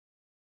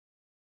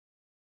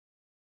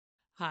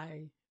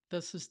Hi,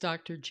 this is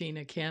Dr.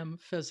 Gina Kim,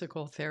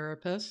 physical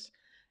therapist,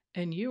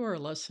 and you are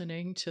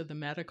listening to the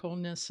Medical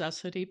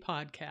Necessity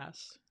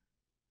Podcast.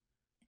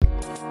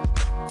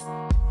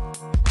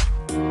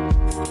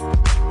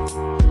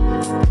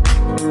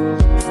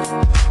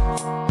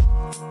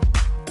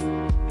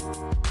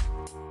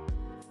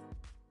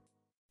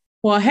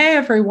 Well, hey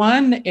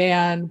everyone,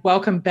 and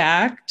welcome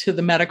back to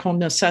the Medical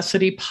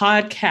Necessity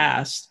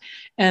Podcast.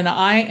 And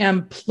I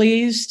am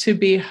pleased to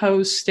be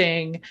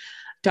hosting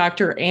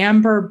Dr.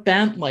 Amber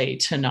Bentley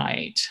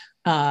tonight.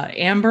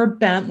 Amber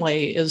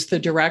Bentley is the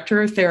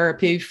Director of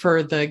Therapy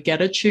for the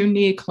Getachew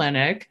Knee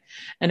Clinic,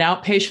 an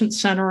outpatient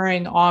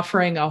centering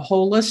offering a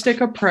holistic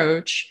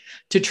approach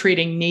to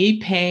treating knee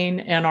pain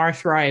and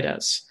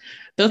arthritis.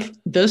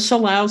 This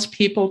allows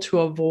people to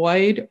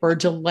avoid or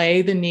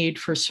delay the need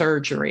for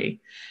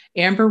surgery.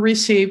 Amber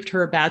received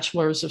her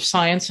Bachelor's of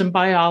Science in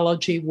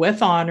Biology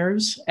with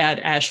honors at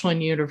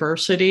Ashland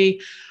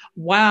University,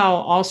 while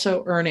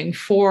also earning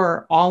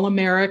 4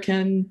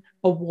 All-American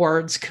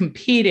awards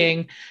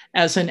competing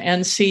as an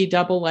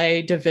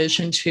NCAA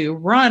Division II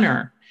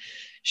runner.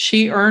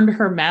 She earned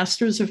her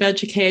Master's of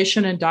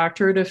Education and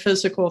Doctorate of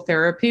Physical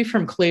Therapy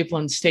from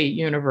Cleveland State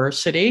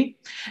University.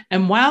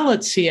 And while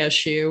at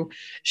CSU,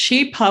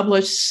 she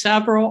published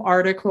several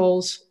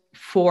articles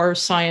for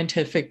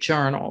scientific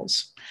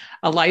journals.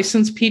 A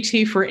licensed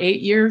PT for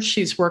 8 years,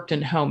 she's worked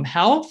in home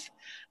health,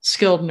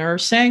 skilled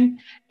nursing,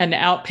 and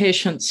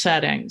outpatient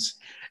settings.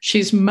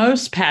 She's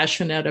most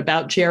passionate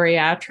about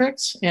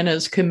geriatrics and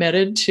is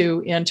committed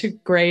to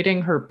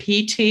integrating her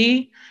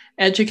PT,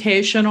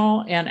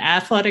 educational, and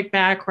athletic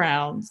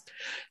backgrounds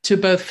to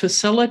both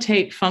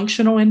facilitate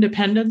functional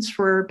independence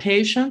for her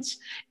patients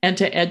and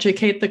to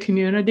educate the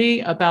community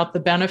about the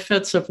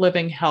benefits of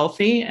living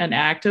healthy and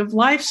active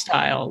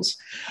lifestyles.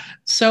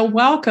 So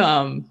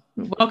welcome,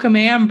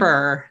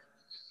 Amber.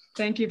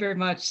 Thank you very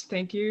much.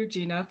 Thank you,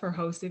 Gina, for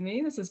hosting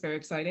me. This is very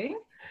exciting.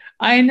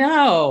 I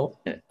know.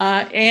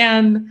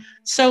 And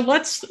so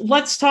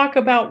let's talk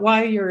about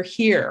why you're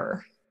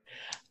here.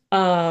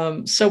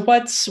 So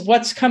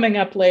what's coming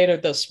up later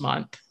this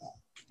month?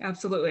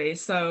 Absolutely.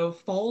 So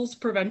Falls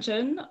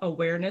Prevention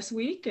Awareness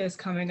Week is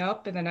coming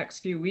up in the next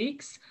few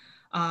weeks.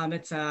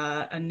 It's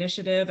an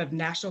initiative of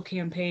national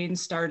campaign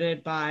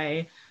started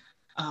by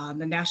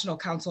the National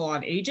Council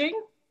on Aging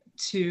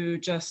to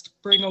just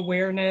bring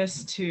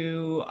awareness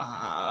to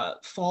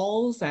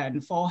falls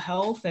and fall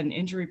health and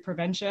injury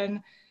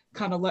prevention,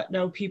 kind of let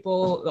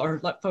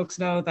folks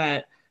know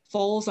that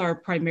falls are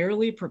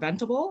primarily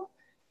preventable,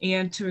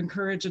 and to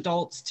encourage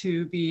adults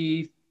to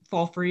be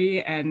fall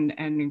free and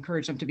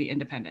encourage them to be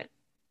independent.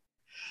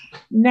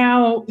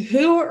 Now,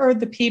 who are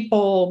the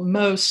people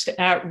most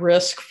at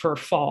risk for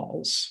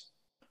falls?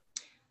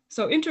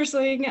 So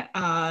interesting,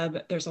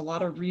 there's a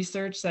lot of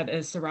research that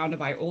is surrounded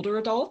by older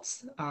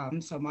adults.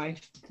 So my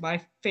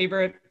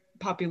favorite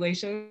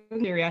population,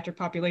 geriatric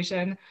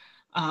population.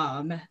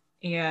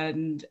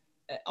 And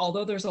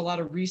although there's a lot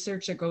of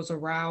research that goes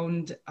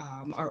around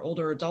our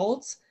older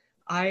adults,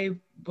 I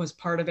was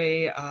part of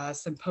a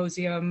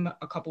symposium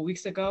a couple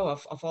weeks ago,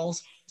 a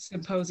falls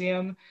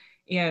symposium,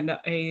 and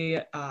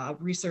a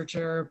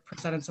researcher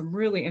presented some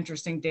really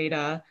interesting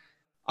data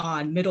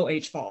on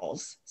middle-age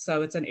falls.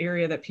 So it's an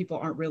area that people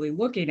aren't really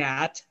looking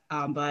at,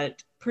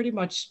 but pretty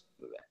much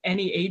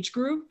any age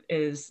group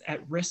is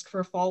at risk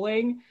for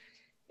falling.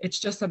 It's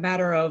just a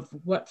matter of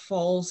what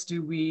falls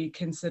do we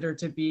consider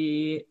to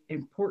be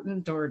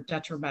important or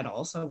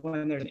detrimental. So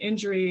when there's an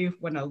injury,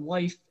 when a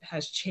life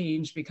has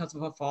changed because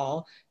of a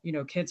fall,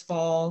 kids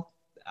fall,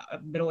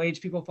 middle-aged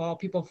people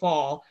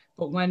fall,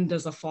 but when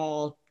does a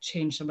fall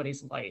change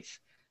somebody's life?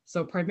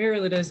 So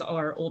primarily it is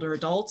our older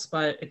adults,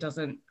 but it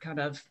doesn't kind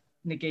of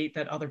negate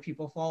that other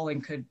people fall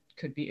and could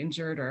be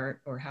injured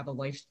or have a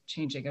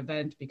life-changing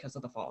event because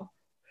of the fall.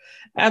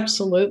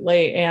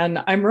 Absolutely.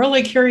 And I'm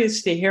really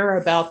curious to hear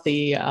about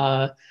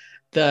the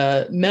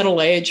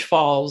middle-age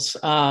falls,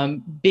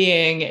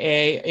 being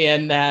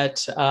in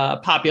that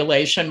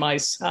population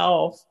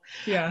myself.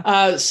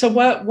 Yeah. So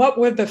what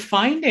were the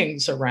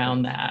findings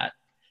around that?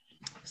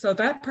 So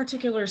that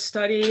particular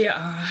study,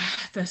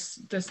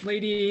 this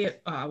lady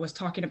was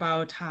talking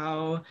about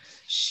how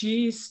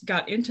she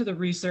got into the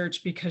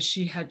research because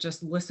she had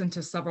just listened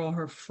to several of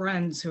her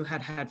friends who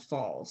had had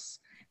falls,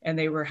 and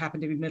they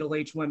happened to be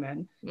middle-aged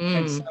women.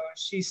 And so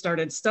she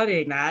started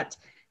studying that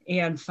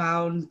and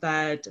found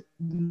that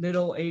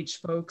middle-aged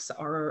folks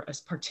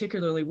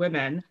particularly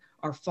women,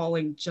 are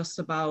falling just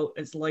about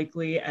as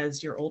likely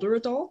as your older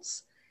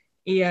adults.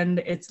 And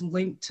it's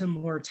linked to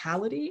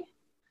mortality.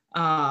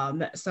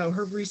 So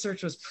her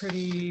research was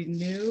pretty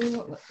new.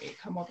 Let me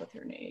come up with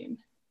her name.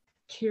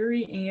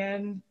 Carrie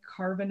Ann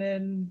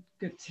Carvenin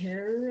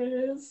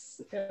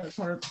Gutierrez.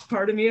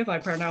 Pardon me if I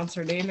pronounce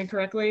her name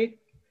incorrectly.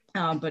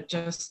 But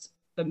just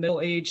the middle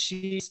age,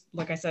 she,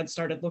 like I said,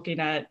 started looking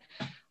at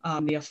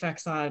the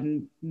effects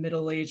on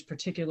middle age,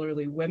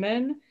 particularly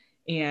women.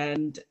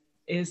 And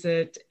is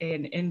it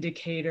an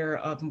indicator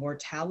of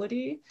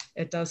mortality?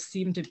 It does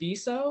seem to be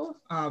so.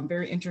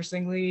 Very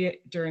interestingly,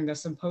 during the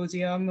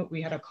symposium,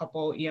 we had a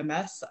couple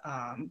EMS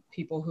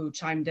people who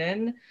chimed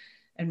in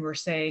and were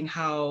saying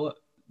how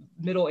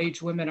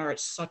middle-aged women are at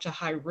such a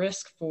high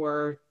risk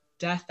for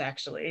death,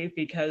 actually,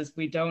 because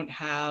we don't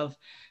have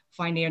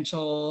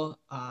financial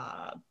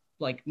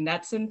like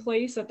nets in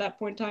place at that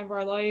point in time of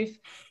our life.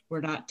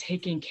 We're not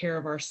taking care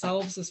of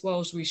ourselves as well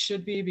as we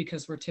should be,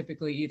 because we're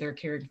typically either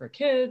caring for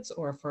kids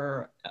or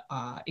for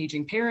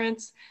aging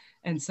parents.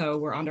 And so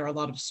we're under a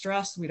lot of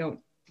stress. We don't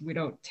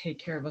take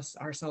care of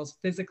ourselves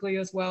physically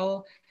as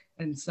well.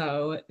 And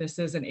so this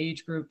is an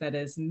age group that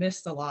is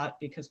missed a lot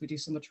because we do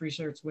so much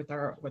research with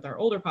our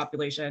older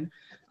population,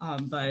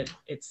 but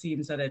it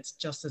seems that it's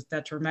just as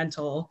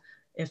detrimental,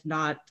 if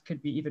not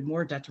could be even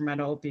more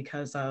detrimental,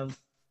 because of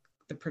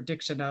the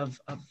prediction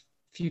of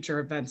future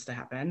events to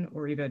happen,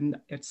 or even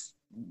its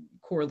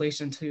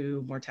correlation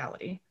to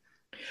mortality.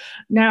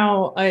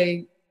 Now,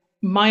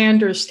 my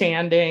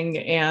understanding,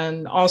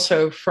 and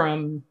also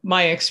from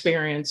my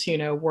experience,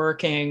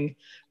 working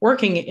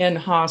in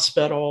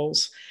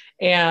hospitals,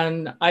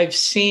 and I've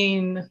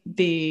seen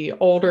the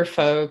older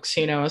folks,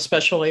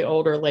 especially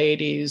older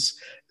ladies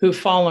who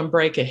fall and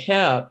break a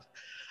hip.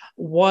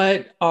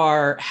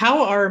 How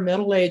are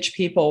middle-aged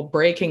people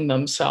breaking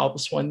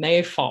themselves when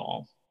they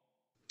fall?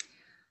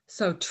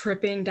 So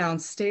tripping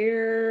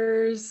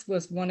downstairs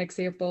was one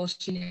example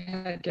she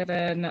had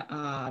given.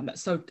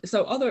 So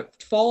other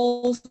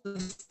falls, the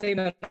same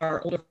that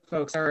our older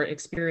folks are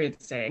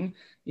experiencing,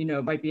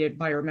 might be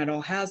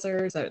environmental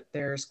hazards, that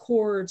there's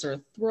cords or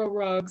throw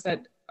rugs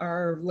that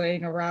are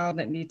laying around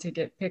that need to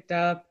get picked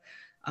up,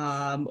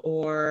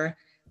 or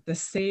the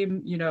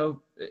same,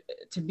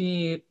 to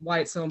me, why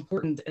it's so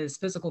important is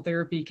physical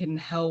therapy can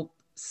help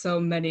so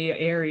many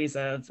areas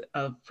of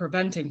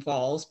preventing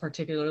falls,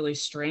 particularly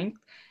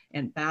strength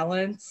and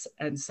balance.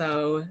 And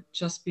so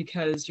just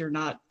because you're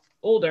not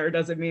older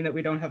doesn't mean that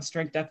we don't have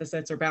strength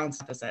deficits or balance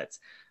deficits.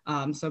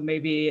 So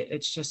maybe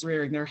it's just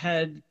rearing their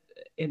head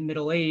in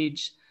middle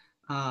age.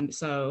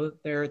 So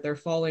they're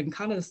falling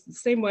kind of the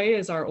same way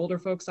as our older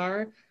folks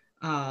are.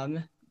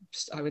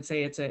 I would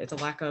say it's a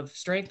lack of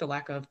strength, a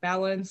lack of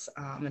balance.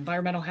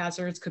 Environmental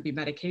hazards could be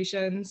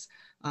medications.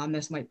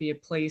 This might be a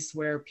place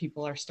where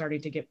people are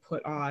starting to get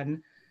put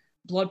on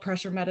blood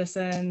pressure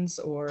medicines,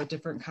 or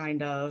different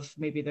kind of,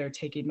 maybe they're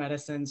taking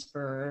medicines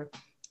for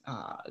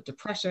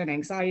depression,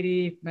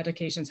 anxiety.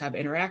 Medications have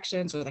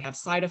interactions, or they have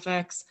side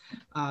effects,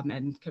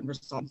 and can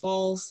result in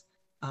falls.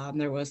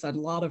 There was a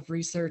lot of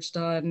research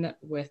done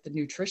with the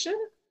nutrition,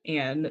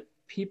 and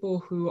people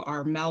who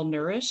are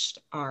malnourished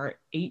are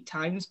 8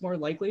 times more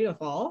likely to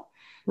fall.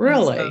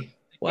 Really? So,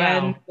 wow.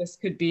 again, this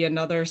could be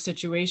another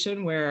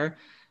situation where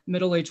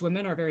middle-aged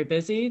women are very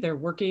busy, they're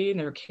working,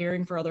 they're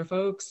caring for other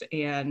folks,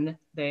 and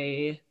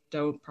they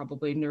don't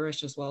probably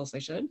nourish as well as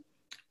they should.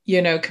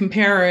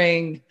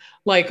 Comparing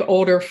like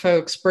older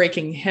folks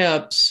breaking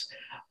hips,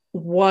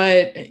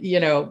 what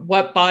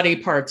body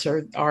parts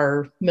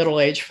are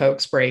middle-aged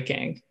folks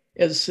breaking?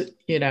 Is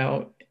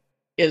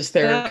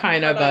there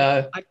kind of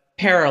a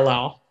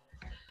parallel?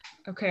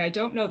 Okay, I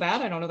don't know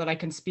that. I don't know that I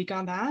can speak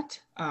on that.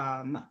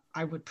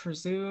 I would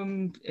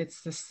presume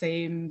it's the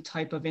same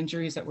type of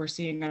injuries that we're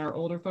seeing in our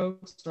older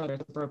folks, whether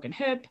it's a broken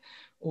hip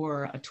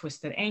or a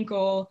twisted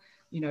ankle.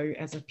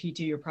 As a PT,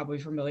 you're probably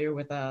familiar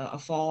with a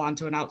fall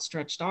onto an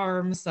outstretched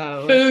arm.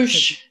 So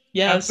Foosh,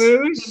 yes.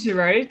 Foosh,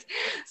 right?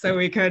 So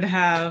we could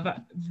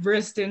have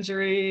wrist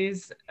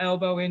injuries,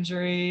 elbow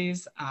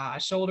injuries,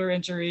 shoulder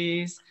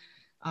injuries.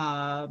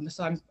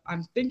 So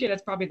I'm thinking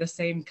it's probably the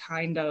same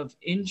kind of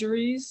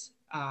injuries.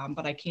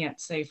 But I can't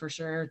say for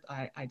sure.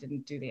 I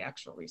didn't do the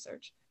actual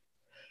research.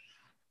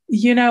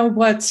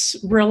 What's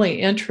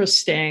really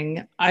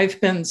interesting,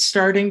 I've been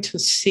starting to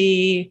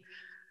see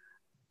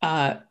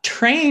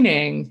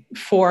training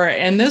for,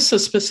 and this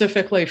is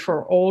specifically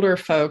for older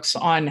folks,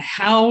 on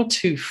how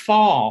to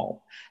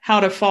fall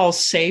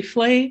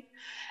safely.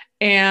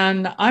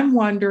 And I'm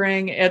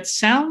wondering, it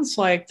sounds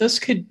like this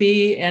could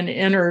be an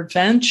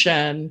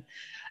intervention,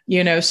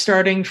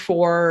 starting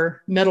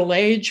for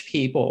middle-aged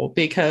people,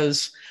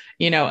 because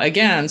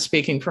again,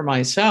 speaking for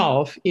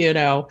myself,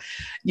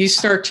 you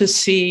start to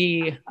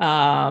see,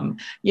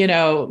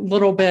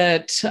 little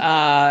bit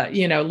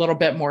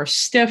more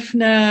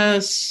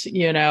stiffness,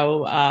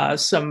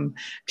 some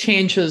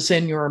changes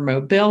in your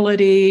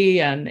mobility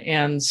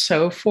and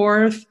so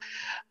forth.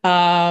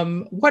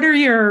 What are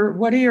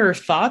your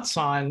thoughts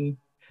on,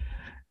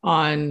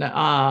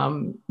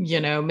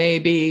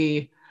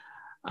 maybe,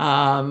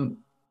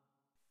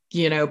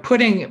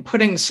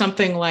 putting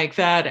something like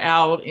that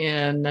out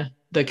in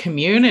the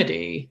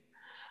community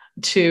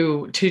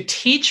to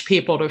teach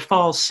people to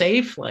fall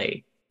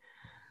safely?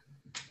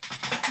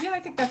 Yeah, I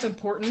think that's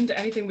important.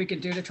 Anything we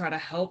could do to try to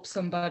help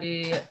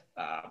somebody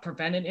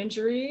prevent an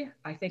injury.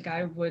 I think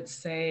I would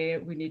say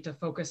we need to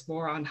focus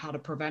more on how to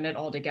prevent it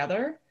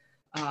altogether.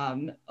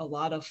 A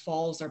lot of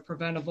falls are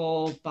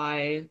preventable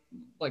by,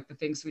 like, the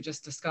things we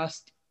just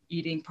discussed: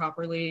 eating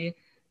properly,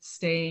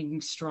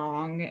 staying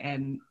strong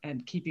and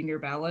keeping your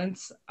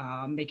balance,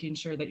 making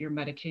sure that your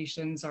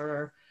medications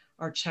are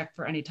checked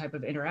for any type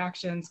of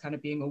interactions, kind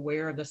of being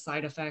aware of the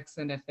side effects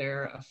and if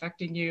they're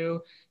affecting you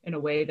in a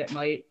way that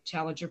might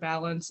challenge your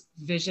balance.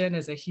 Vision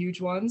is a huge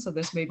one. So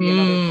this may be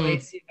another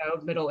place,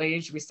 middle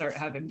age, we start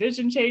having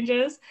vision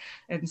changes.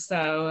 And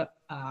so,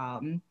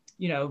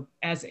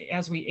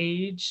 as we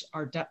age,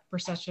 our depth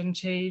perception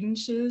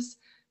changes.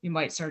 You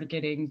might start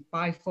getting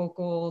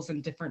bifocals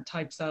and different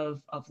types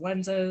of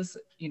lenses.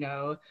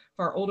 For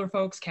our older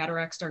folks,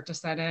 cataracts start to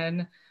set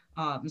in.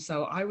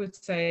 So I would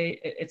say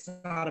it's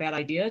not a bad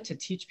idea to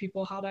teach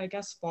people how to, I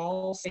guess,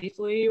 fall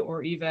safely,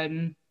 or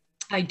even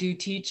I do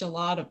teach a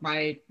lot of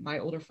my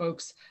older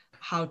folks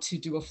how to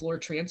do a floor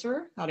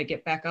transfer, how to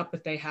get back up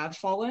if they have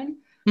fallen.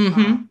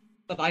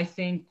 But I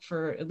think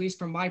at least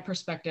from my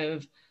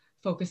perspective,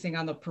 focusing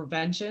on the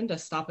prevention to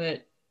stop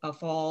a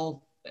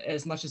fall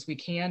as much as we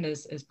can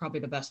is probably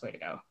the best way to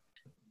go.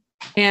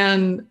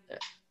 And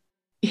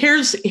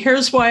here's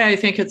why I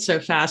think it's so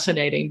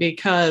fascinating,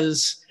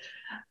 because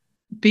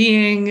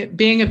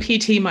being a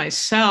PT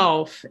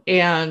myself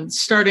and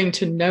starting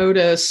to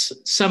notice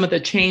some of the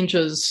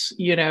changes,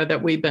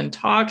 that we've been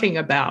talking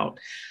about,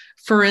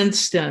 for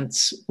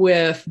instance,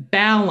 with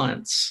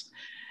balance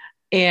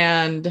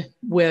and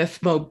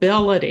with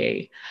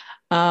mobility,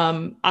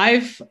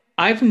 I've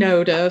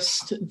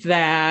noticed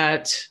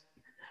that,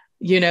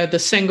 the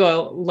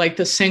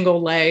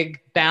single leg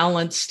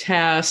balance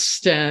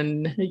test,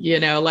 and,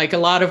 like a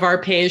lot of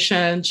our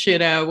patients,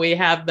 we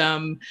have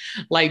them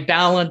like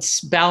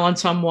balance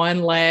on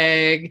one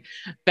leg,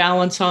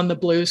 balance on the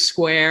blue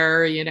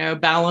square,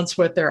 balance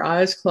with their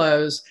eyes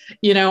closed.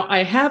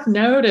 I have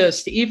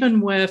noticed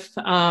even with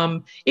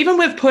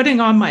putting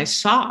on my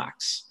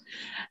socks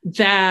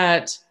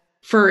that,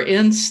 for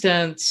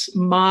instance,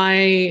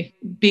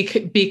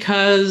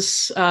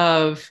 because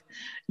of,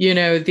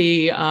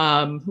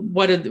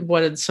 what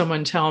did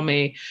someone tell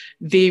me?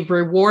 The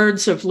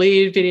rewards of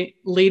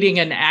leading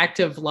an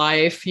active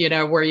life,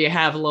 where you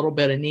have a little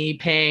bit of knee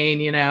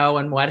pain,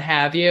 and what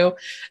have you,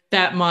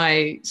 that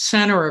my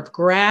center of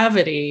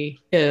gravity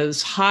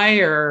is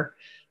higher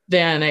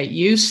than it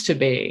used to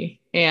be.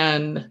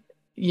 And,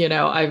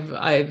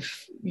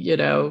 I've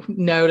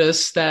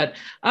noticed that,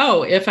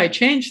 if I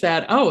change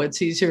that,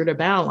 it's easier to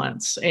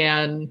balance.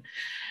 And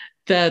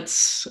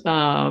that's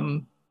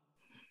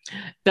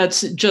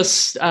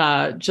just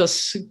kind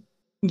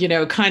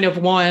of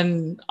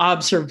one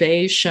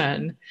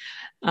observation.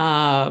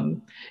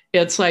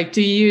 It's like,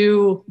 do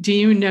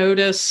you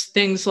notice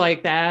things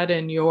like that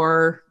in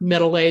your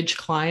middle-aged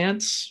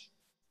clients?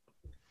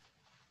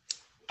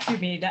 You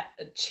mean a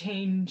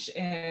change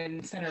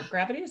in center of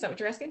gravity? Is that what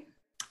you're asking?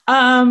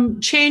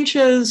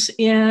 Changes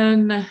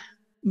in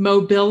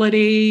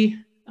mobility,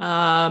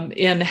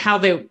 in how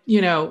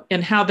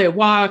they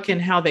walk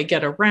and how they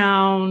get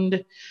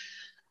around,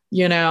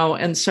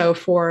 and so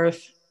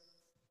forth.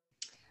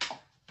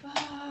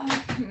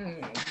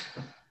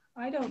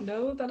 I don't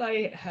know that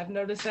I have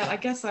noticed that. I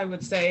guess I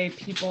would say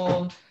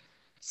people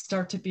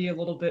start to be a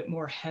little bit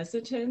more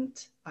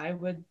hesitant. I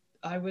would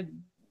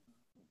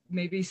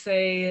maybe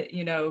say,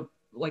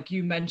 like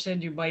you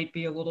mentioned, you might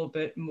be a little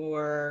bit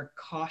more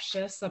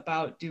cautious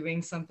about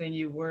doing something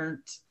you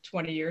weren't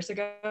 20 years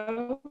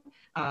ago.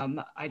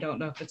 I don't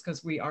know if it's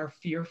because we are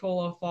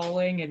fearful of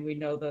falling and we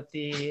know that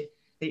the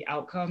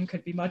outcome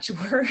could be much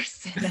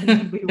worse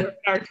than we were in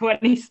our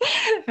 20s,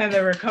 and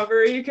the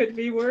recovery could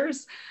be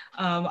worse.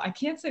 I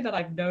can't say that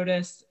I've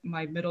noticed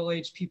my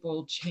middle-aged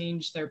people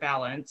change their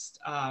balance.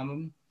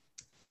 I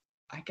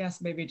guess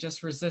maybe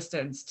just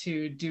resistance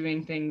to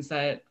doing things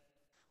that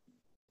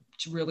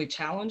really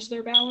challenge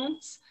their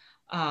balance.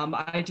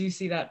 I do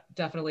see that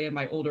definitely in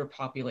my older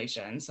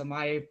population. So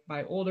my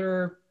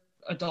older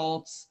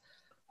adults,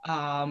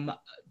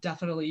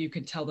 definitely you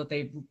could tell that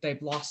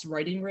they've lost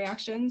writing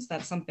reactions.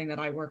 That's something that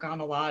I work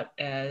on a lot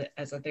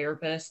as a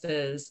therapist,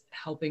 is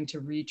helping to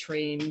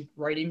retrain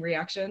writing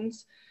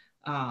reactions.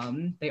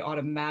 They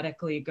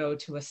automatically go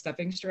to a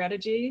stepping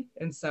strategy.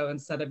 And so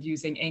instead of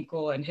using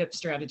ankle and hip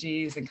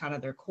strategies and kind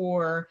of their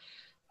core,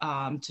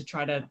 to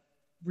try to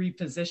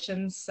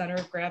reposition center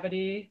of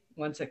gravity,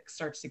 once it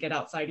starts to get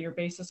outside of your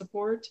base of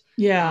support,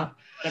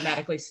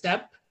 automatically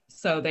step.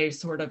 So they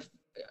sort of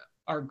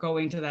are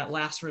going to that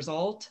last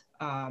result.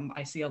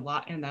 I see a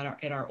lot in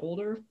our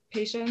older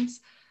patients.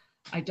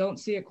 I don't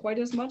see it quite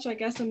as much, I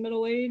guess, in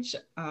middle age.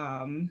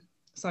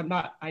 So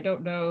I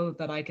don't know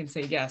that I can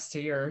say yes to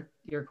your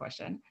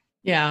question.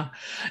 Yeah.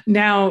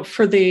 Now,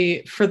 for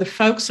the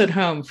folks at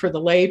home, for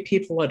the lay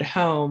people at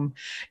home,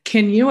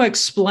 can you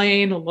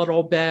explain a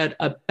little bit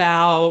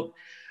about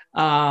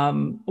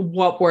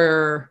what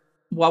we're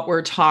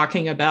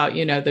talking about,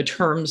 the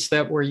terms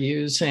that we're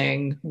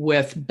using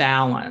with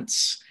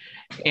balance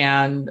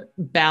and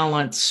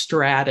balance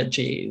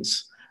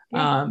strategies,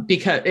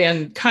 because,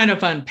 and kind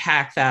of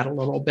unpack that a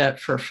little bit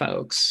for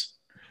folks?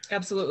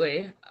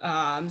 Absolutely.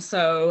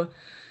 So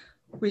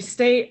we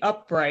stay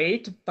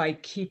upright by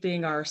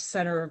keeping our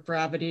center of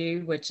gravity,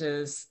 which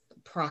is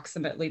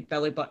approximately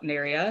belly button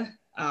area,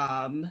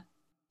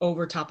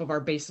 over top of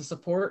our base of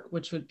support,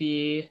 which would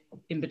be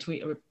in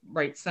between,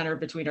 right center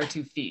between our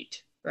 2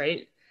 feet,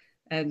 right?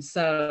 And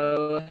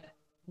so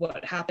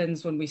what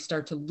happens when we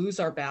start to lose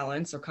our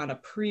balance or kind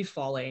of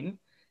pre-falling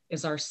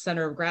is our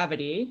center of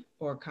gravity,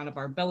 or kind of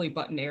our belly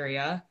button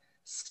area,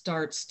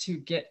 starts to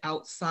get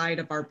outside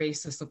of our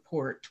base of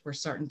support. We're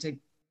starting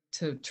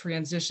to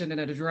transition in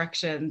a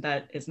direction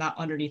that is not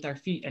underneath our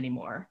feet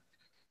anymore.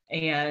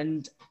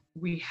 And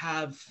we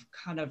have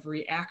kind of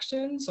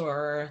reactions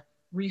or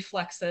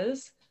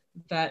reflexes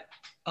that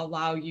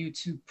allow you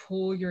to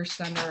pull your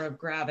center of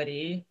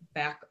gravity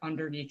back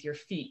underneath your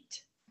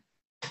feet.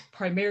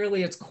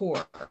 Primarily it's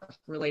core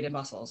related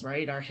muscles,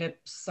 right? Our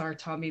hips, our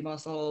tummy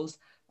muscles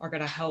are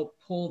going to help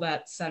pull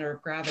that center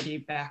of gravity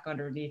back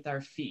underneath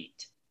our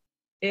feet.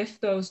 If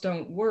those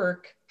don't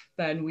work,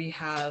 then we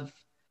have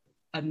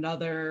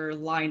another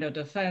line of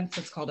defense.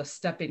 It's called a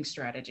stepping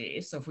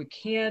strategy. So if we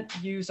can't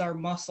use our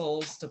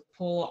muscles to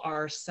pull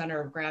our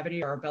center of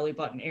gravity or our belly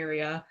button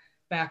area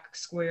back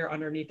square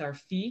underneath our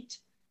feet,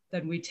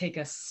 then we take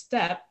a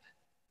step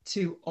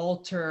to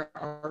alter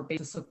our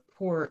base of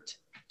support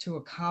to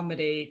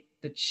accommodate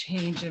the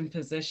change in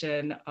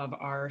position of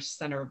our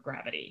center of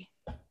gravity.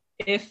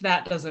 If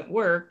that doesn't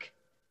work,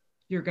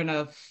 you're going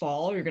to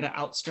fall, you're going to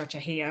outstretch a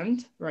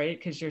hand, right?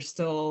 Because you're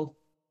still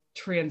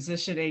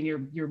transitioning,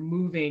 you're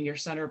moving, your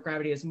center of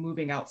gravity is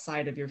moving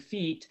outside of your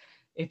feet.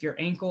 If your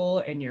ankle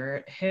and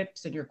your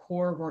hips and your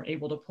core weren't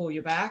able to pull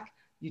you back,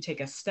 you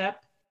take a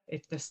step.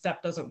 If the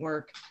step doesn't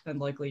work, then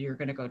likely you're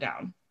going to go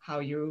down.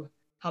 How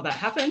that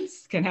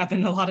happens can happen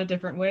in a lot of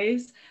different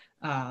ways.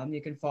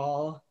 You can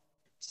fall,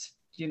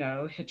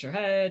 hit your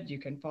head, you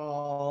can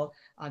fall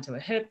onto a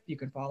hip, you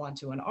can fall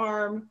onto an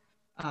arm.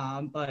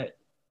 But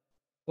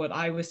what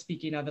I was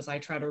speaking of is I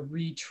try to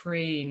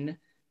retrain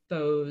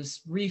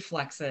those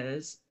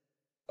reflexes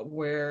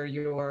where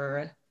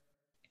your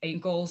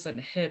ankles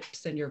and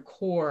hips and your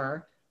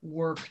core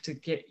work to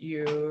get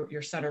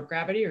your center of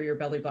gravity or your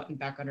belly button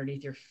back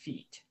underneath your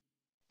feet.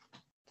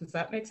 Does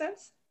that make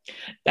sense?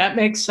 That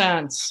makes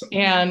sense.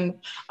 And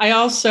I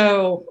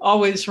also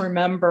always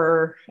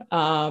remember,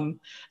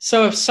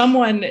 so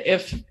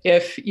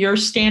if you're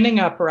standing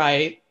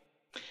upright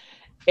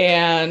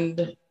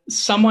and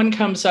someone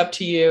comes up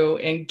to you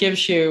and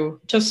gives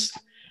you just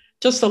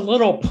a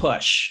little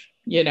push,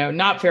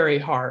 not very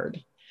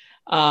hard,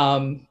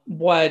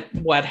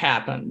 what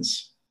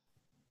happens?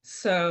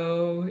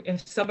 So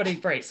if somebody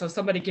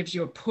gives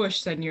you a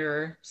push, then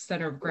your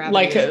center of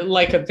gravity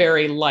like a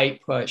very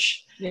light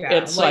push. Yeah,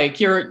 it's like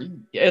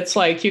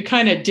you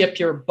kind of dip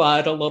your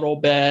butt a little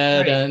bit,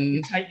 right, and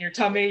you tighten your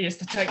tummy, you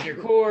tighten your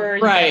core.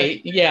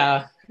 Right.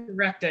 Yeah.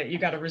 Correct it. You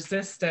got to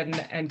resist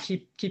and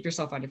keep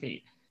yourself on your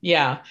feet.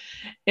 Yeah.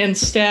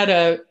 Instead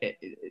of,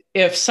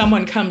 if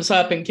someone comes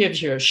up and gives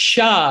you a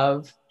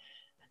shove,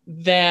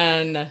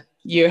 then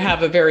you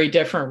have a very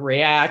different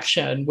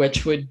reaction,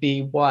 which would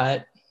be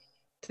what?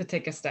 To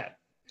take a step.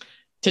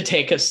 To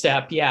take a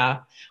step,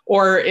 yeah.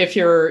 Or if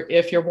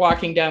you're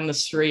walking down the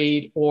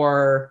street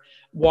or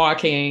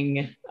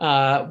walking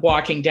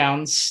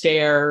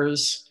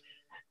downstairs,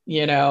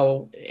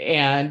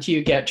 and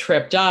you get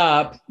tripped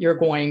up, you're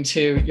going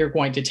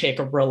to take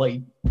a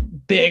really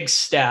big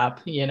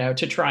step,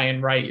 to try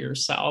and right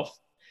yourself.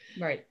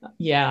 Right.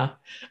 Yeah.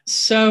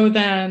 So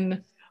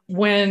then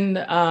when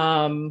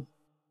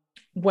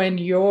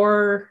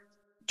you're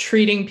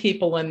treating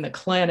people in the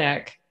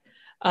clinic,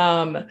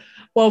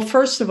 well,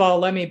 first of all,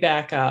 let me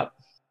back up.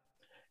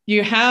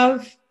 You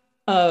have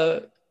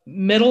a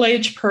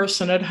middle-aged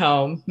person at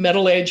home,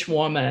 middle-aged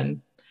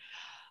woman.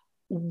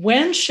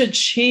 When should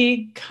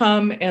she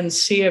go and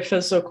see a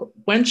physical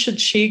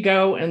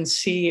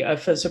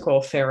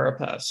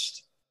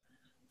therapist?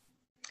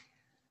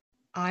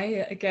 I,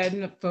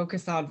 again,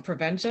 focus on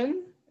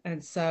prevention.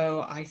 And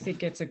so I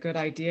think it's a good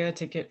idea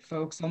to get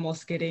folks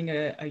almost getting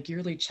a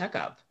yearly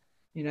checkup.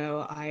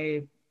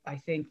 I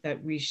think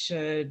that we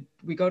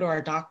go to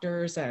our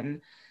doctors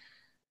and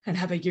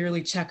have a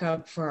yearly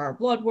checkup for our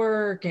blood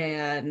work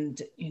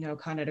and,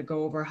 kind of to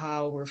go over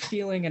how we're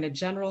feeling in a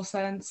general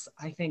sense.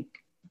 I think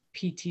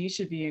PT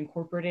should be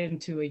incorporated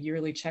into a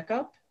yearly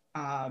checkup,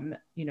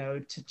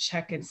 to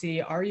check and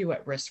see, are you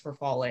at risk for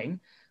falling?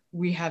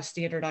 We have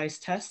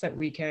standardized tests that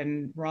we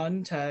can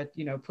run to,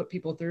 put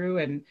people through,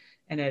 and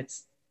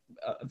it's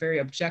a very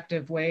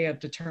objective way of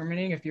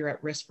determining if you're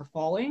at risk for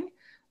falling.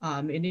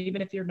 And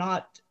even if you're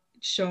not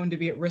shown to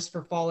be at risk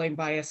for falling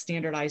by a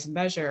standardized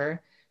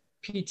measure,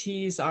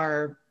 PTs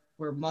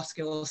we're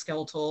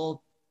musculoskeletal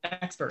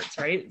experts,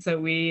 right? So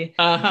we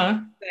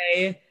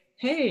say,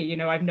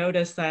 hey, I've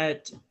noticed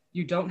that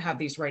you don't have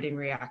these righting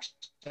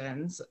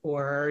reactions,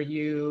 or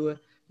your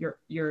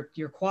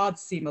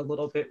quads seem a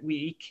little bit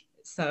weak.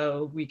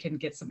 So we can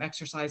get some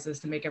exercises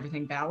to make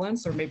everything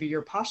balanced, or maybe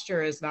your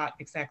posture is not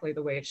exactly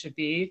the way it should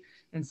be.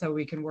 And so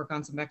we can work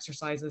on some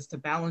exercises to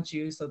balance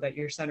you so that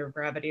your center of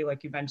gravity,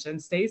 like you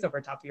mentioned, stays over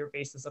top of your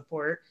base of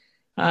support.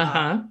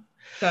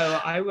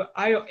 So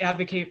I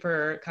advocate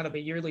for kind of a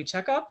yearly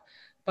checkup.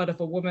 But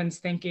if a woman's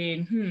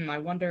thinking, I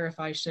wonder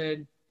if I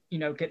should,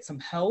 get some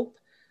help,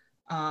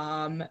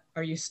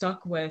 Are you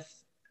stuck with,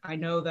 I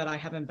know that I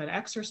haven't been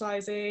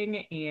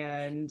exercising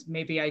and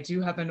maybe I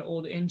do have an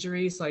old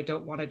injury, so I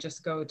don't want to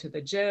just go to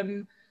the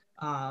gym.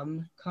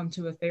 Come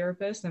to a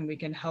therapist and we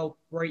can help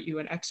write you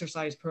an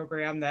exercise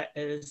program that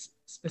is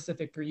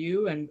specific for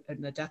you and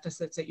the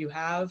deficits that you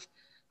have,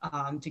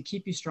 to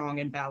keep you strong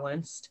and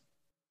balanced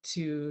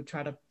to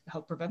try to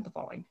help prevent the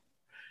falling.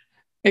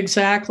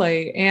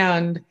 Exactly.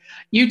 And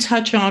you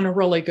touch on a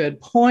really good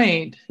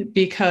point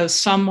because if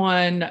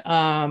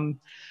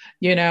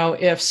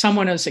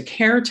someone is a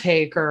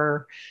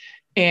caretaker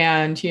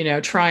and,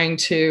 trying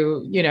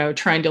to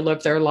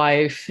live their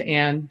life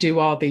and do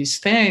all these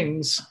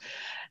things,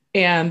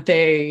 and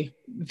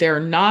they're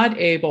not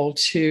able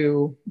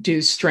to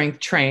do strength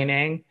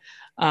training,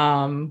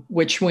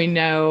 which we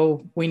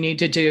know we need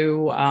to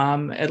do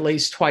at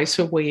least twice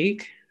a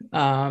week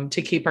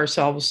to keep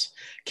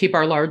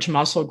our large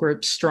muscle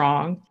groups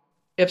strong.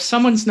 If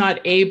someone's not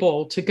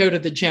able to go to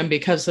the gym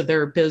because of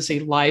their busy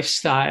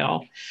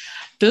lifestyle,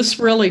 this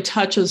really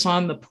touches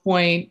on the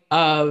point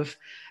of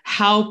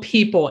how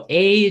people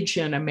age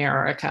in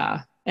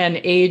America and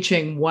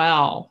aging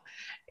well.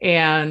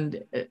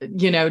 And,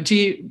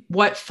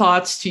 what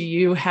thoughts do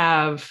you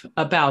have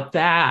about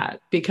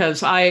that?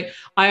 Because I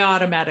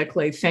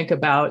automatically think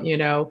about,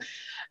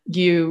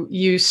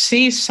 you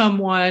see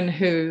someone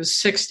who's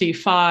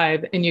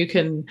 65 and you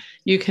can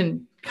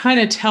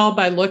kind of tell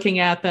by looking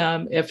at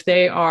them if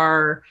they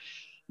are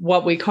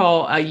what we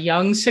call a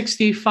young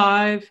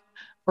 65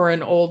 or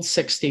an old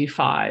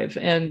 65.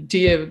 And do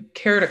you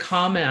care to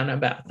comment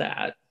about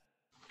that?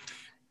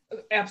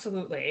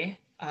 Absolutely.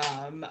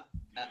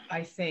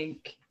 I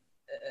think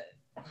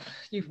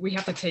we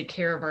have to take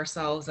care of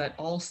ourselves at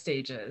all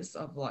stages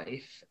of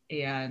life.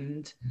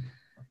 And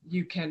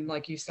you can,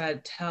 like you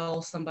said,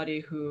 tell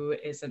somebody who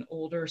is an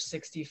older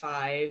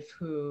 65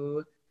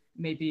 who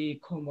may be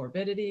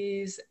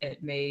comorbidities,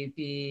 it may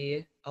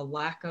be a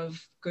lack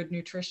of good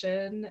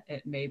nutrition,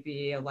 it may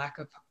be a lack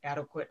of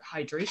adequate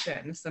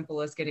hydration,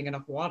 simple as getting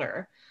enough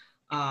water.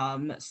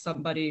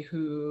 Somebody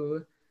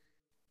who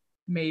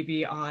may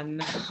be on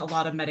a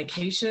lot of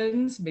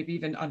medications, maybe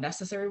even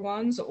unnecessary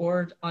ones,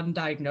 or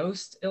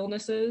undiagnosed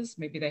illnesses.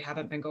 Maybe they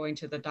haven't been going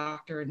to the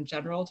doctor in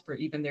general for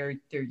even their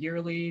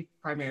yearly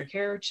primary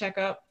care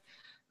checkup.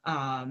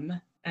 And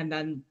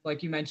then,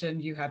 like you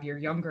mentioned, you have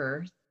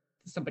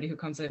somebody who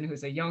comes in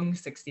who's a young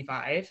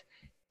 65.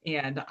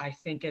 And I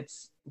think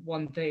it's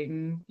one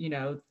thing,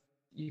 you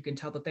can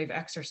tell that they've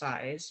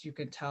exercised, you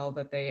can tell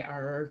that they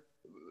are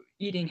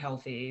eating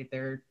healthy,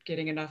 they're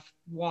getting enough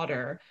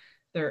water,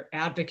 they're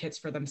advocates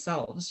for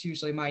themselves.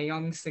 Usually my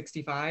young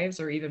 65s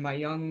or even my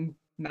young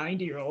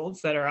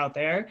 90-year-olds that are out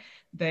there,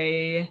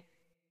 they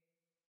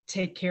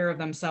take care of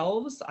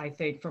themselves. I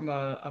think from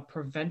a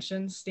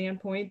prevention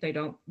standpoint, they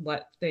don't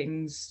let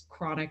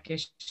chronic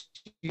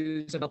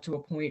issues develop to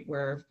a point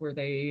where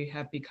they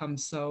have become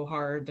so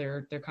hard,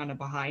 they're kind of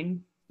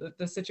behind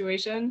the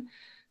situation.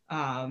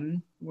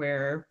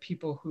 Where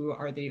people who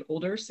are the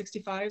older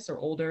 65s or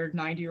older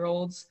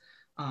 90-year-olds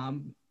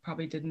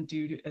probably didn't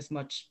do as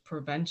much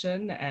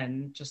prevention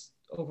and just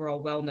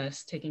overall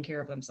wellness, taking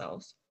care of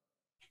themselves.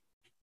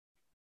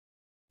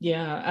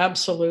 Yeah,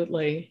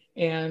 absolutely.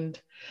 And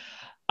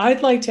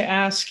I'd like to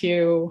ask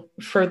you,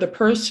 for the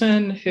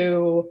person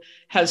who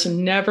has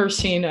never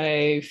seen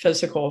a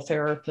physical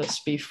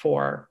therapist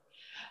before,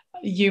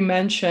 you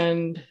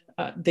mentioned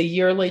the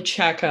yearly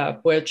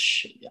checkup,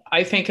 which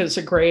I think is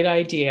a great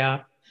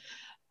idea.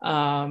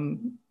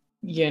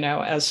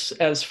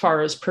 As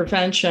far as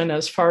prevention,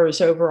 as far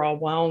as overall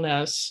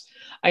wellness.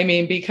 I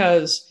mean,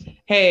 because,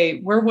 hey,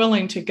 we're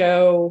willing to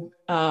go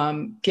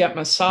get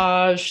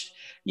massaged.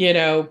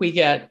 We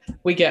get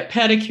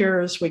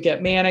pedicures, we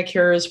get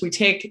manicures. We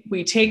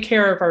take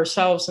care of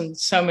ourselves in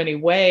so many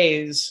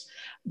ways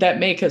that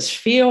make us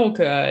feel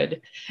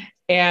good.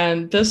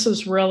 And this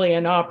is really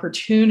an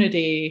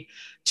opportunity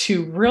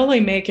to really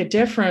make a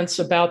difference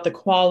about the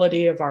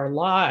quality of our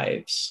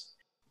lives.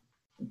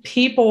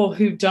 People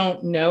who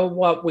don't know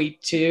what we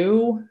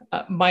do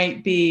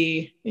might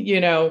be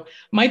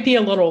a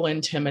little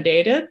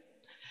intimidated.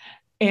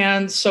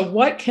 And so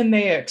what can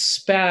they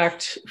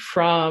expect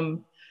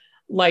from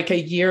like a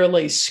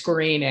yearly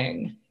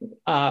screening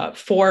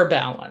for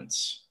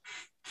balance?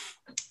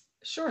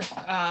 Sure.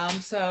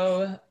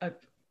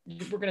 We're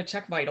going to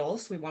check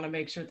vitals. We want to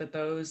make sure that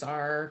those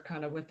are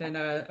kind of within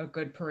a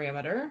good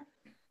parameter.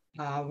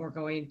 We're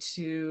going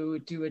to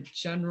do a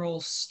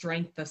general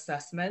strength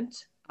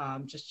assessment,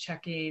 just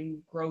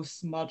checking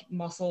gross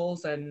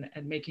muscles and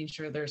making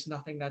sure there's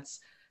nothing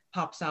that's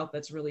pops out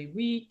that's really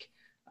weak,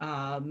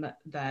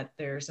 that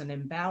there's an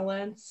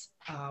imbalance.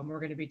 We're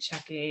going to be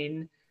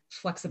checking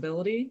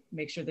flexibility,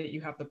 make sure that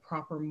you have the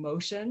proper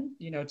motion.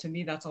 To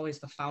me, that's always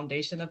the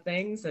foundation of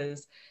things,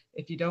 is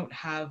if you don't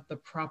have the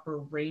proper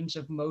range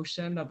of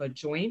motion of a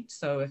joint.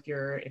 So if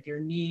your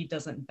knee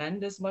doesn't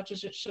bend as much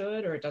as it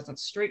should, or it doesn't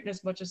straighten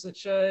as much as it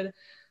should,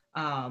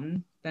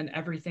 then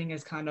everything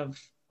is kind of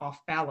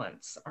off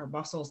balance. Our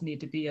muscles need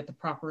to be at the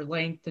proper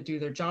length to do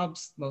their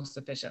jobs most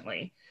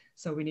efficiently.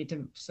 So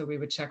we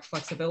would check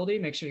flexibility,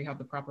 make sure you have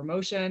the proper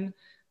motion,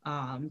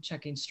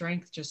 checking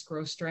strength, just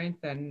gross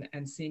strength,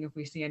 and seeing if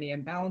we see any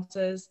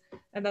imbalances,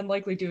 and then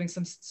likely doing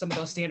some of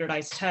those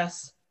standardized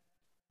tests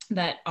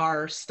that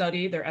are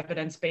studied, they're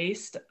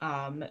evidence-based,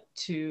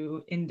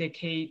 to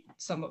indicate.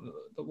 Some of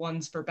the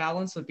ones for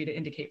balance would be to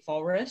indicate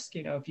fall risk.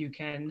 If you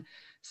can,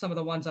 some of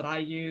the ones that I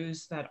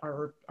use that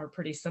are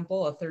pretty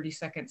simple, a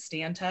 30-second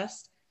stand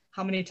test.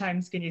 How many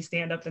times can you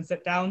stand up and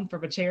sit down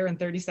from a chair in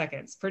 30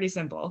 seconds? Pretty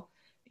simple.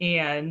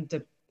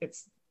 And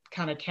it's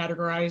kind of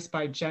categorized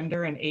by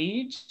gender and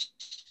age.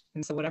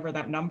 And so whatever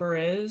that number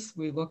is,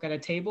 we look at a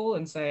table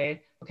and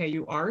say, okay,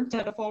 you aren't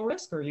at a fall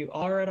risk or you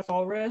are at a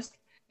fall risk.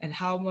 And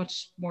how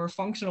much more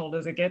functional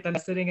does it get than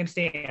sitting and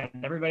stand?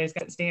 Everybody's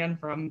got to stand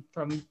from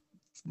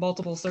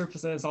multiple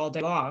surfaces all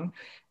day long.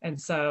 And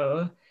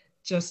so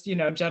just,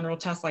 general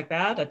tests like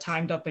that, a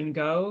timed up and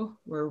go,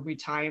 where we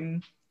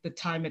time the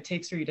time it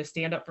takes for you to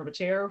stand up from a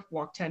chair,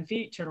 walk 10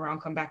 feet, turn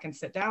around, come back and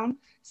sit down.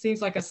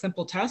 Seems like a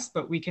simple test,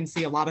 but we can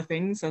see a lot of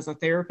things as a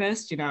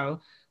therapist, from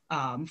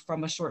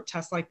a short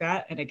test like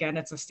that. And again,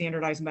 it's a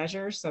standardized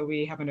measure. So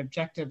we have an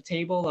objective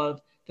table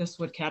of this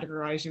would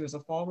categorize you as a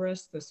fall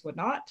risk, this would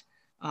not.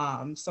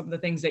 Some of the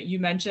things that you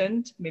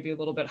mentioned, maybe a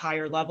little bit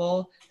higher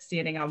level,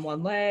 standing on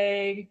one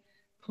leg,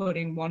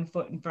 putting one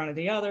foot in front of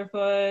the other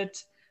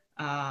foot,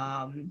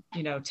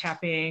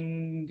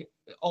 tapping,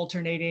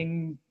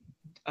 alternating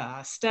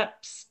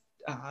steps,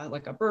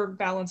 like a Berg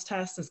balance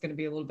test is going to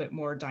be a little bit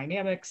more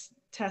dynamics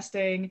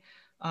testing,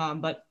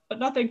 but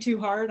nothing too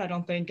hard. I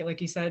don't think,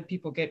 like you said,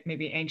 people get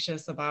maybe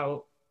anxious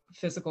about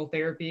physical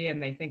therapy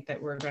and they think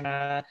that we're going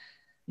to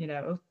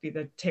be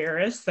the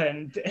terrorists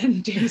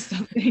and do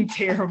something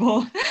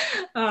terrible.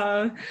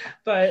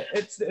 But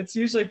it's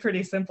usually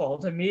pretty simple.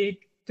 To me,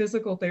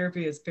 physical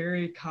therapy is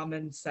very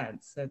common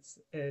sense.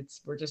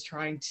 We're just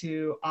trying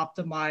to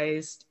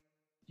optimize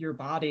your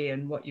body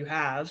and what you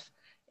have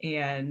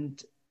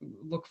and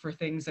look for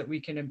things that we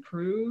can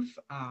improve.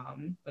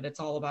 But it's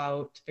all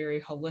about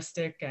very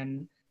holistic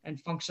and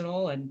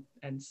functional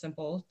and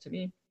simple to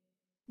me.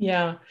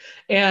 Yeah.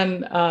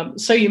 And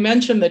so you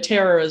mentioned the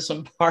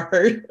terrorism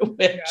part,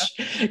 which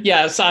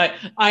yes, I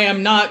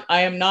am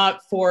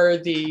not for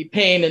the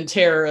pain and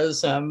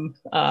terrorism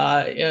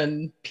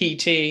in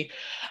PT.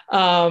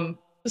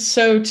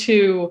 So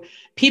to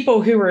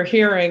people who are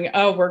hearing,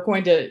 oh, we're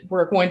going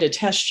to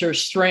test your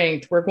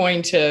strength, we're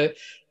going to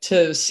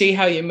see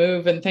how you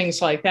move and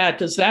things like that.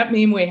 Does that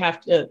mean I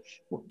have to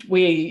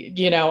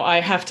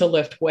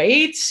lift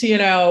weights?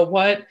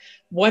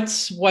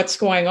 What's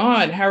going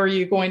on? How are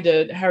you going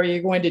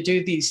to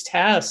do these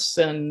tests?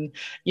 And,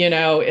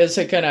 is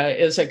it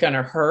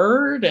gonna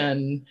hurt?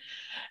 And,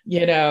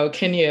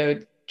 can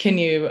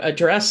you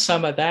address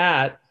some of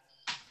that?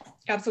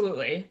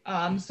 Absolutely.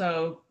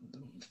 So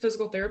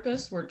physical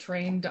therapists were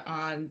trained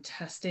on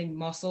testing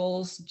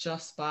muscles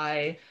just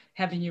by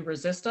having you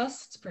resist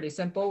us. It's pretty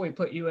simple. We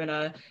put you in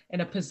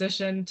a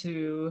position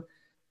to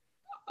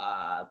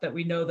that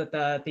we know that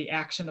the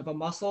action of a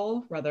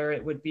muscle, whether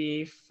it would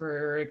be,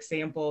 for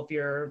example, if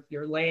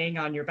you're laying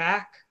on your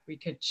back, we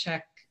could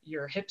check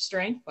your hip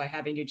strength by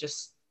having you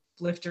just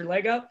lift your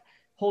leg up,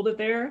 hold it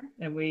there,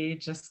 and we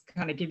just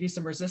kind of give you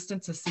some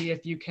resistance to see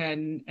if you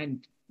can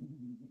and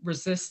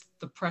resist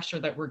the pressure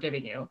that we're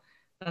giving you.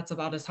 That's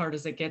about as hard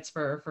as it gets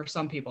for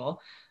some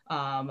people.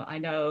 I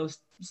know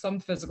some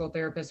physical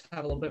therapists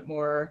have a little bit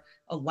more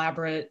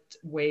elaborate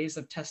ways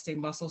of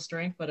testing muscle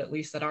strength, but at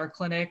least at our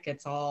clinic,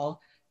 it's all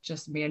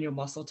just manual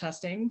muscle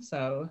testing.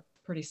 So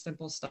pretty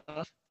simple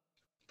stuff,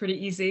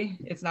 pretty easy.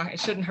 It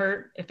shouldn't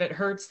hurt. If it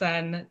hurts,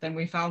 then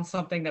we found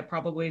something that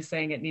probably is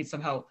saying it needs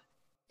some help.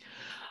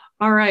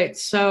 All right.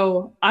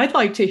 So I'd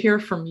like to hear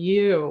from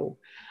you.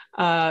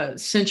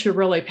 Since you're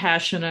really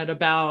passionate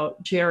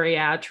about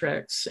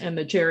geriatrics and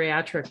the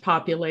geriatric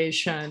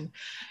population,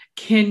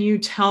 can you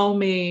tell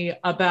me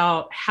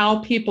about how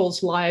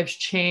people's lives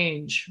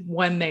change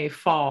when they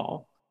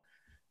fall?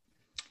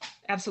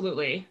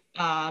 Absolutely.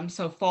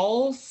 So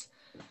falls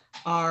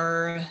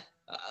are,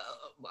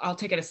 I'll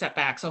take it a step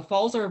back. So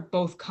falls are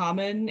both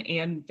common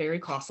and very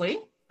costly.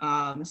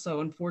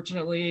 So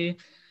unfortunately,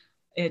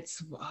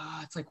 it's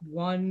like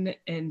 1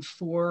 in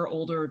 4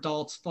 older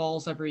adults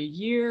falls every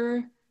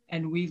year,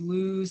 and we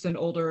lose an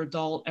older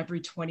adult every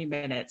 20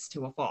 minutes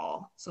to a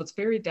fall. So it's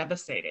very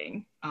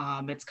devastating.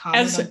 It's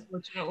common,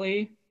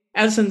 unfortunately.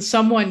 As in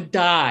someone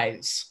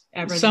dies.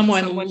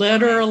 Someone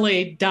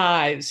literally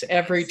dies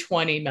every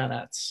 20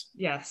 minutes.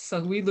 Yes. So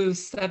we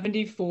lose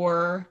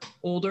 74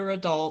 older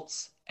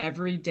adults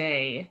every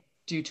day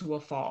due to a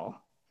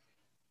fall.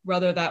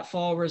 Whether that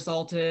fall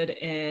resulted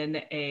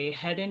in a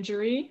head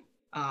injury,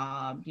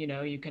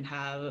 you can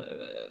have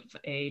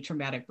a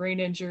traumatic brain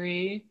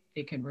injury.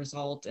 It can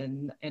result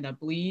in a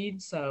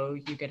bleed. So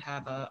you could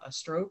have a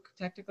stroke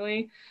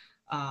technically.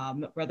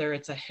 Whether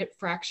it's a hip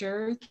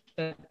fracture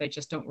that they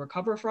just don't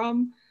recover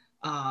from.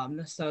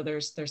 So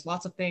there's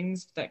lots of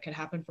things that can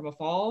happen from a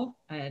fall,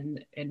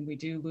 and we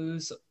do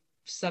lose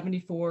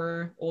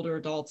 74 older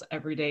adults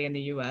every day in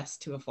the US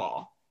to a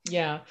fall.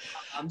 Yeah.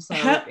 So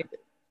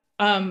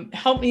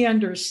help me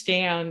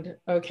understand,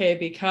 okay,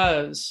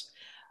 because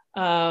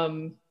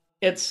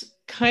it's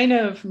kind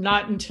of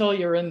not until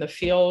you're in the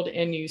field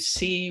and you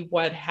see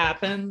what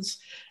happens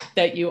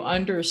that you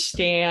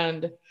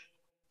understand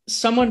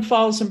someone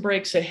falls and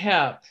breaks a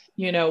hip.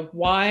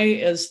 Why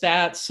is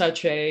that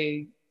such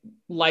a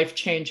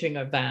life-changing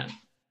event?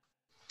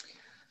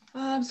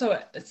 So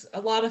it's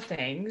a lot of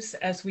things.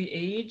 As we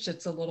age,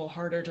 it's a little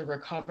harder to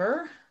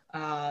recover.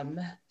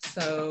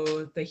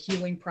 So the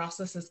healing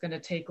process is going to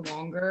take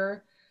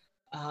longer.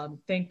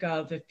 Think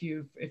of if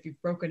you've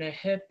broken a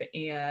hip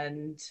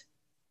and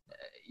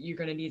you're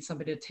going to need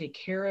somebody to take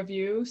care of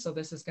you. So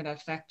this is going to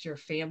affect your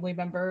family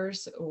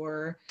members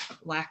or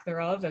lack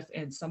thereof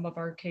in some of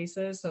our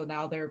cases. So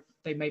now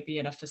they might be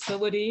in a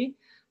facility.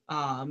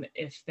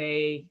 If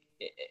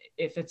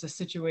it's a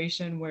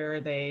situation where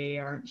they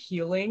aren't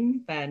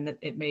healing, then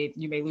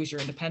you may lose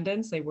your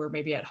independence. They were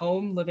maybe at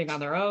home living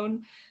on their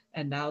own,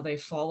 and now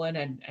they've fallen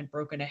and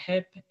broken a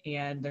hip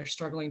and they're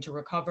struggling to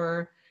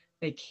recover.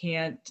 They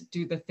can't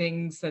do the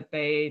things that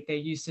they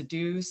used to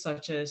do,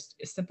 such as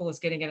simple as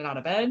getting in and out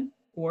of bed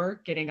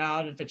or getting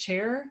out of a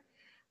chair.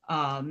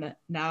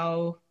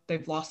 Now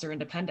they've lost their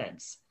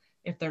independence.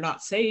 If they're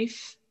not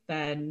safe,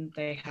 then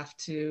they have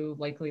to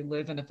likely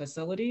live in a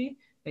facility.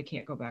 They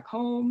can't go back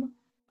home.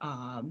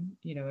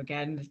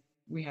 Again,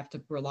 we have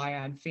to rely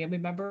on family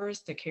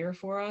members to care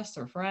for us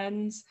or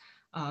friends.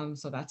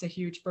 So that's a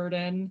huge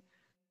burden.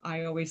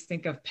 I always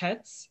think of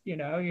pets. You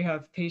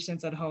have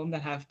patients at home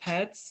that have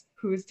pets.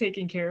 Who's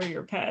taking care of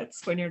your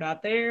pets when you're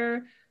not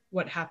there?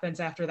 What happens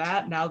after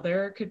that? Now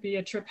there could be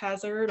a trip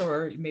hazard,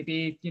 or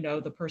maybe,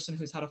 the person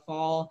who's had a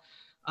fall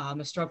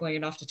is struggling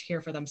enough to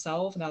care for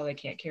themselves. Now they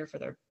can't care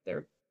for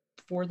their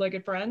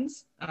four-legged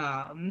friends.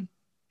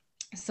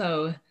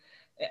 So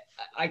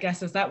I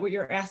guess, is that what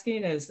you're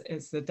asking?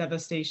 Is the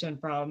devastation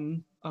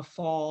from a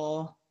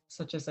fall,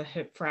 such as a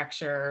hip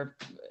fracture,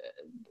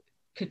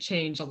 could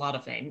change a lot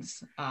of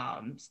things.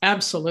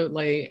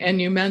 Absolutely. And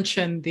you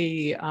mentioned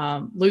the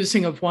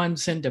losing of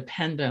one's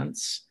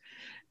independence.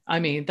 I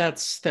mean,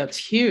 that's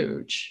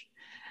huge.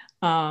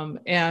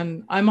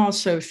 And I'm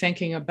also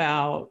thinking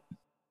about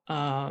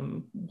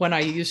when I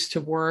used to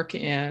work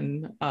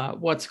in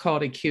what's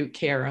called acute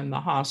care in the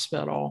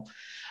hospital.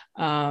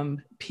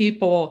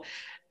 People,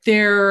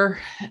 I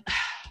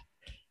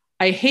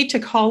hate to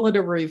call it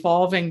a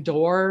revolving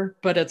door,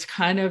 but it's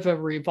kind of a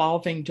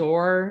revolving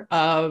door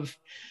of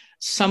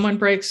someone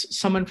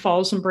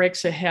falls and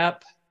breaks a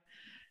hip,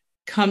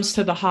 comes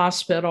to the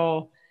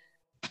hospital,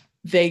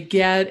 they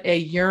get a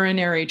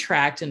urinary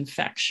tract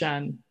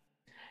infection,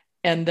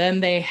 and then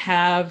they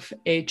have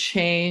a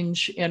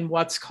change in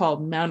what's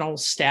called mental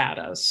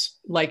status,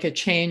 like a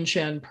change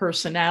in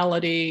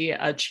personality,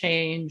 a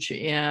change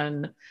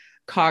in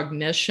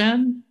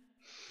cognition.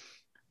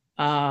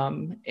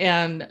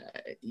 And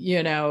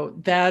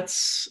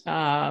that's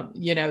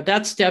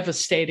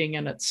devastating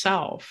in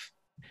itself.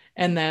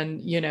 And then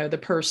the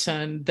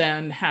person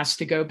then has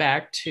to go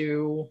back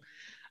to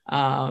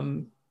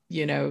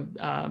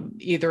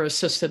either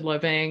assisted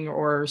living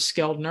or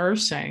skilled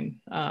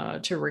nursing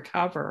to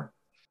recover.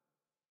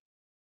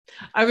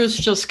 I was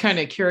just kind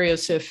of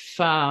curious if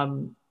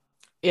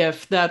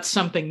that's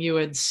something you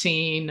had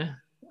seen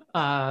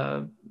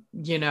a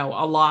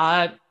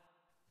lot.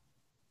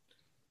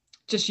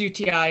 Just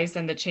UTIs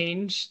and the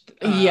change.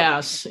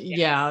 Yes.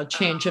 Yeah.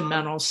 Change in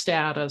mental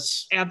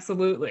status.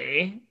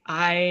 Absolutely.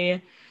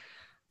 I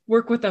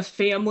work with a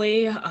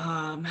family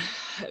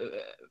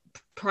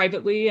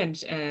privately,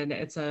 and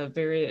it's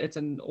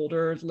an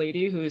older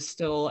lady who is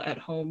still at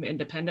home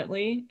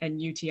independently, and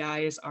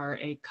UTIs are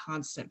a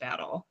constant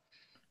battle.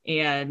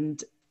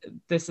 And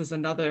this is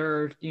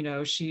another,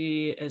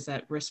 she is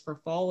at risk for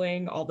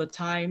falling all the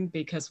time,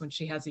 because when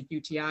she has a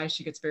UTI,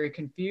 she gets very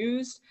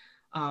confused.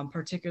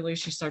 Particularly,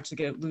 she starts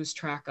to lose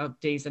track of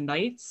days and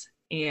nights,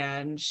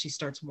 and she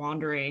starts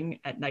wandering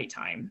at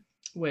nighttime,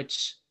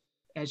 which,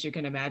 as you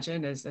can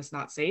imagine, is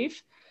not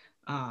safe.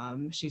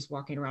 She's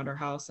walking around her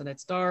house and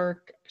it's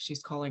dark.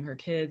 She's calling her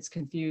kids,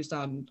 confused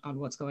on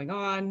what's going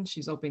on.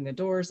 She's opening the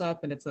doors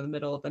up and it's in the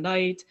middle of the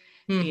night.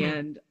 Mm-hmm.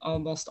 And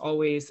almost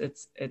always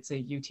it's a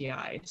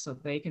UTI. So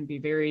they can be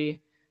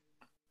very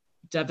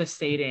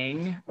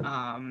devastating.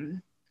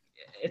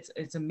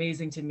 It's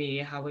amazing to me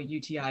how a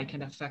UTI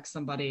can affect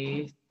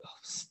somebody,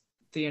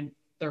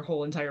 their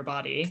whole entire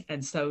body,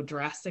 and so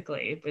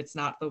drastically. It's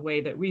not the way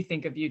that we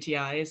think of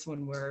UTIs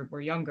when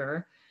we're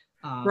younger.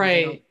 Right.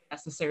 They don't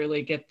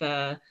necessarily get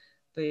the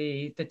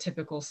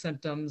typical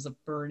symptoms of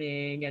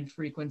burning and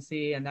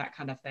frequency and that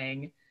kind of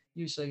thing.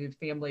 Usually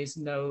families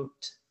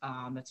note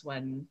it's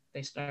when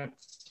they start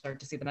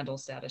to see the mental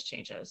status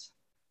changes.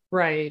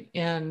 Right.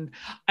 And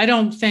I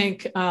don't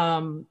think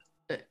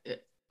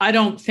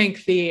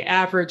the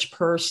average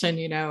person,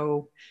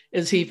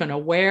 is even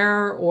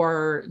aware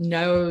or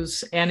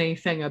knows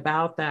anything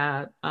about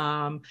that.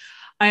 I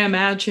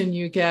imagine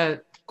you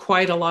get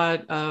quite a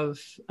lot of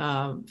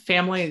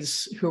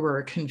families who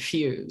are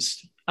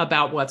confused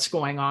about what's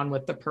going on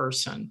with the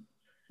person.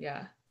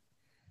 Yeah.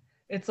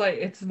 It's like,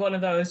 it's one of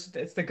those,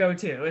 it's the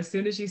go-to. As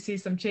soon as you see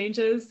some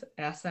changes,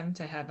 ask them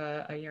to have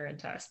a urine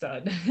test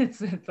done. It's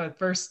the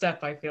first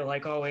step, I feel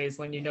like, always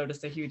when you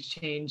notice a huge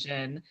change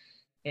in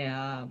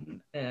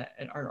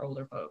our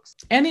older folks.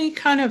 Any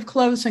kind of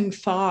closing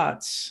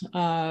thoughts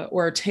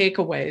or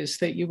takeaways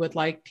that you would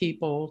like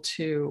people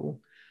to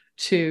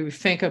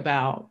think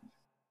about?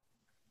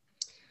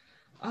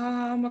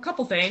 A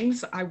couple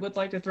things. I would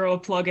like to throw a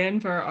plug in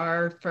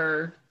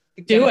for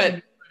Do Get it.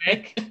 It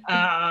Clinic.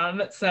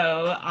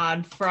 So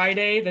on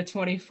Friday the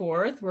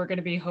 24th, we're going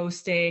to be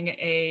hosting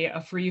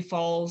a free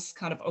falls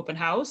kind of open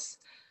house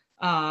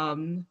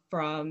from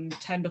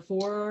 10 to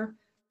 4.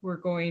 We're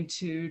going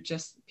to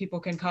just, people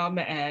can come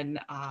and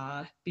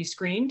be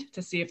screened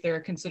to see if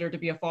they're considered to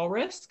be a fall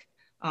risk.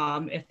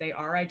 If they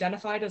are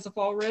identified as a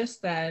fall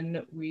risk,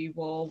 then we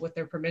will, with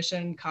their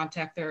permission,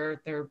 contact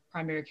their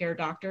primary care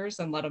doctors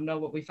and let them know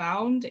what we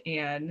found.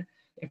 And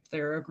if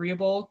they're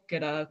agreeable,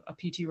 get a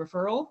PT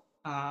referral.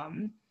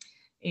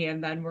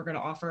 And then we're going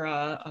to offer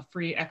a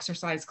free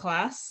exercise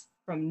class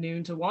from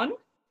noon to 1.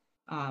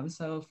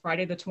 So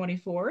Friday the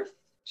 24th,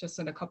 just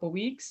in a couple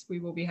weeks, we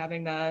will be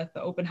having the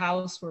open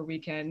house where we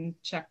can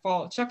check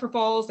for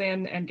falls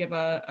and give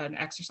an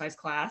exercise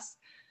class.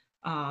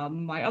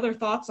 My other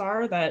thoughts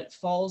are that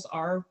falls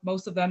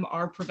most of them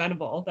are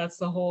preventable. That's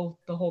the whole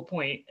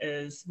point,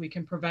 is we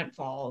can prevent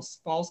falls.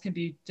 Falls can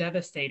be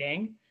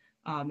devastating.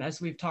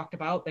 As we've talked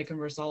about, they can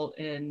result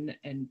in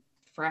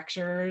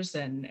fractures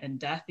and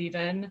death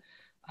even.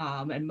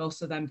 And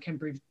most of them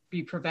can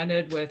be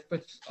prevented with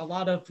a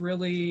lot of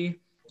really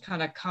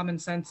kind of common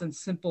sense and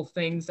simple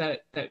things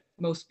that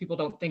most people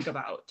don't think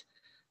about.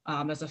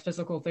 As a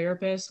physical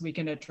therapist, we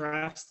can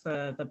address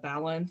the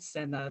balance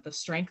and the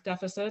strength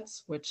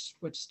deficits, which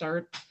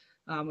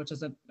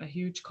is a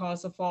huge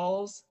cause of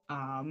falls.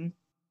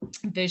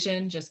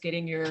 Vision, just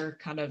getting your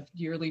kind of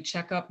yearly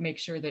checkup, make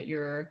sure that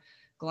your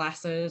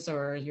glasses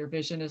or your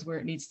vision is where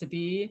it needs to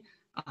be.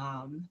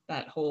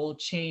 That whole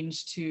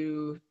change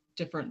to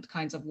different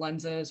kinds of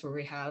lenses where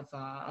we have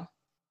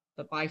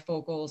the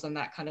bifocals and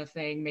that kind of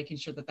thing, making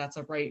sure that that's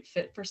a right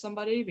fit for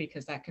somebody,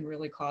 because that can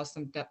really cause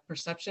some depth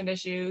perception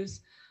issues.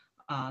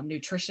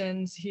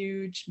 Nutrition's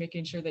huge,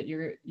 making sure that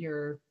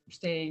you're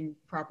staying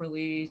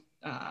properly,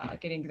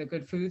 getting the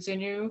good foods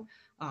in you,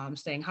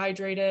 staying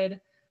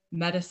hydrated.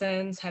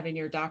 Medicines, having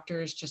your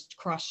doctors just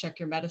cross-check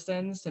your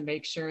medicines to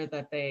make sure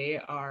that they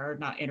are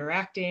not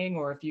interacting,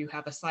 or if you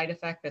have a side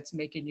effect that's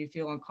making you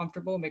feel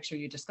uncomfortable, make sure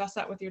you discuss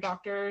that with your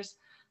doctors.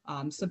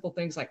 Simple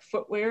things like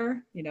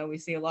footwear. We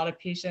see a lot of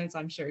patients,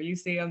 I'm sure you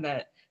see them,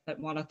 that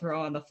want to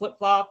throw on the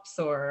flip-flops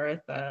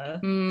or the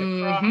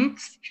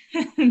Crocs.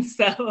 And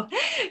so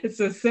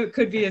it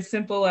could be as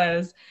simple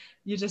as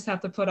you just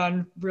have to put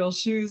on real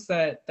shoes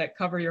that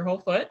cover your whole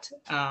foot.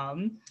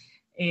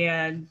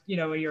 And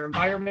your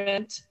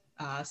environment,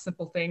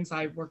 simple things.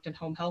 I worked in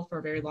home health for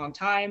a very long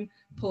time,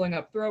 pulling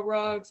up throw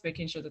rugs,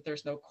 making sure that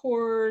there's no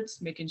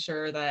cords, making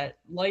sure that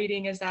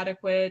lighting is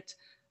adequate.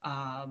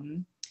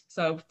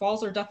 So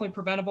falls are definitely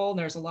preventable. And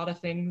there's a lot of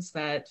things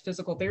that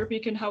physical therapy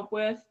can help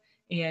with,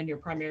 and your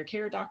primary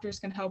care doctors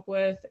can help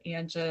with,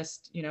 and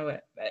just,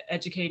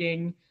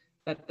 educating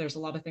that there's a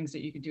lot of things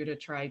that you can do to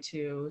try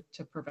to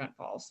prevent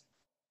falls.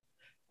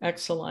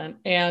 Excellent.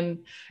 And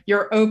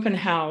your open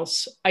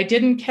house, I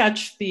didn't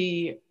catch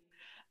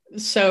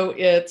so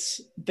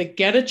it's the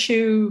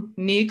Getachew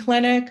Knee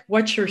Clinic.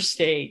 What's your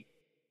state?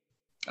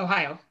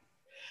 Ohio.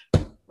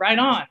 Right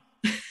on.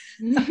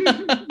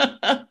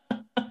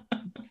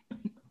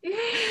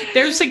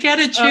 There's a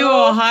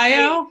Getachew,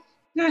 Ohio.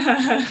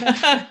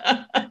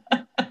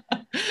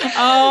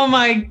 Oh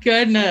my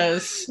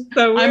goodness.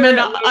 So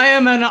I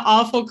am an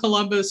awful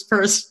Columbus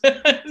person.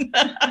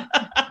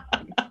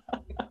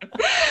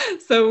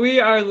 So we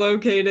are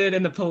located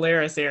in the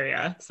Polaris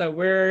area. So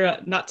we're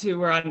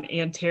on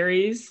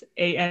Antares,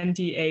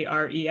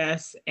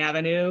 Andares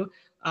Avenue,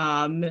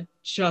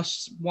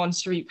 just one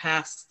street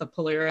past the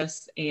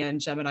Polaris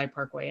and Gemini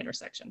Parkway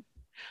intersection.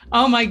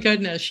 Oh my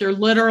goodness, you're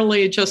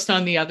literally just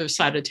on the other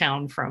side of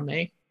town from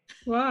me.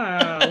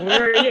 Wow,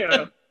 where are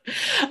you?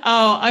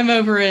 Oh, I'm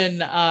over in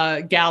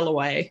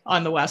Galloway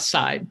on the west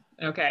side.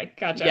 Okay,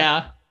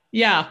 gotcha.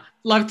 Yeah.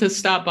 Love to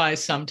stop by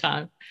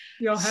sometime.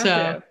 You'll have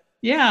to.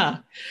 Yeah.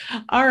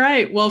 All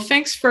right. Well,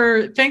 thanks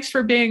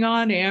for being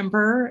on,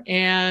 Amber,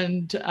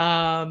 and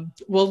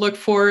we'll look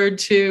forward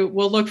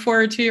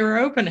to your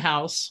open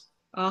house.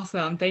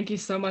 Awesome. Thank you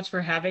so much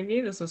for having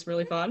me. This was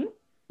really fun.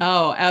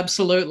 Oh,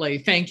 absolutely.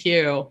 Thank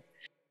you.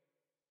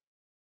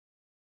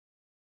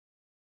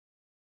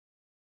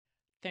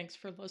 Thanks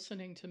for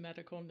listening to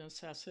Medical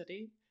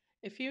Necessity.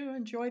 If you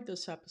enjoyed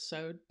this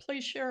episode,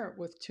 please share it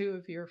with 2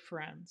 of your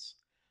friends.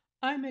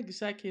 I'm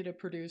executive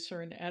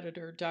producer and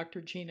editor Dr.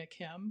 Gina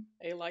Kim,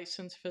 a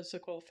licensed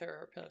physical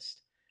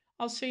therapist.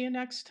 I'll see you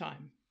next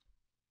time.